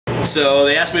So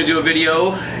they asked me to do a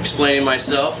video explaining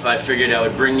myself. I figured I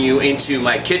would bring you into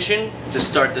my kitchen to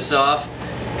start this off,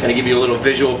 kind of give you a little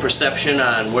visual perception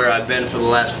on where I've been for the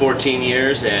last 14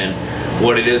 years and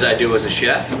what it is I do as a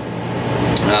chef.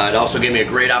 It also gave me a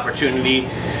great opportunity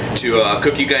to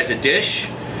cook you guys a dish.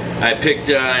 I picked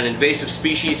an invasive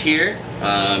species here.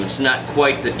 It's not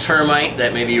quite the termite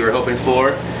that maybe you were hoping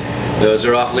for. Those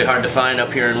are awfully hard to find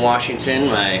up here in Washington.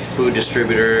 My food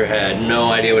distributor had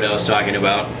no idea what I was talking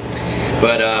about.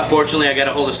 But fortunately I got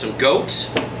a hold of some goat,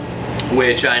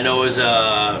 which I know is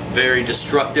a very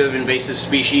destructive invasive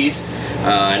species.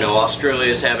 I know Australia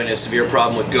is having a severe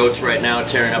problem with goats right now,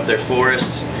 tearing up their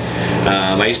forest.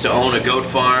 I used to own a goat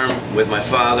farm with my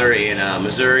father in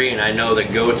Missouri, and I know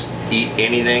that goats eat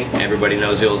anything. Everybody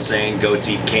knows the old saying, goats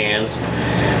eat cans.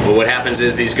 But what happens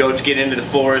is these goats get into the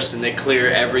forest and they clear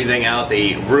everything out. They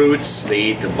eat roots,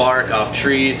 they eat the bark off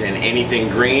trees and anything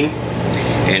green.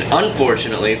 And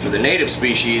unfortunately for the native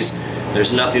species,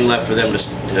 there's nothing left for them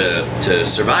to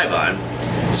survive on.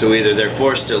 So either they're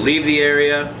forced to leave the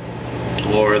area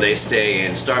or they stay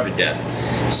and starve to death.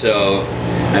 So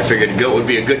I figured goat would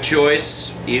be a good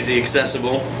choice, easy,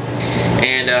 accessible.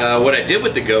 And what I did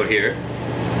with the goat here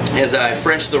is I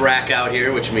Frenched the rack out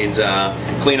here, which means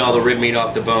clean all the rib meat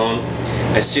off the bone.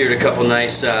 I seared a couple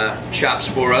nice chops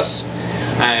for us.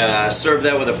 I served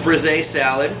that with a frisee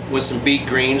salad with some beet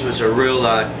greens, which are real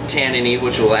tanniny,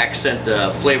 which will accent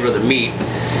the flavor of the meat,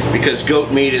 because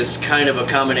goat meat is kind of a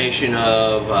combination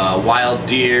of wild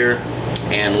deer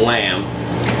and lamb.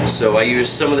 So I use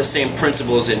some of the same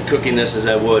principles in cooking this as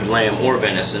I would lamb or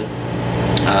venison.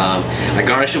 I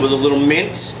garnish it with a little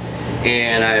mint,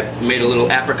 and I made a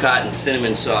little apricot and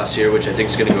cinnamon sauce here, which I think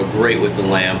is going to go great with the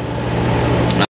lamb.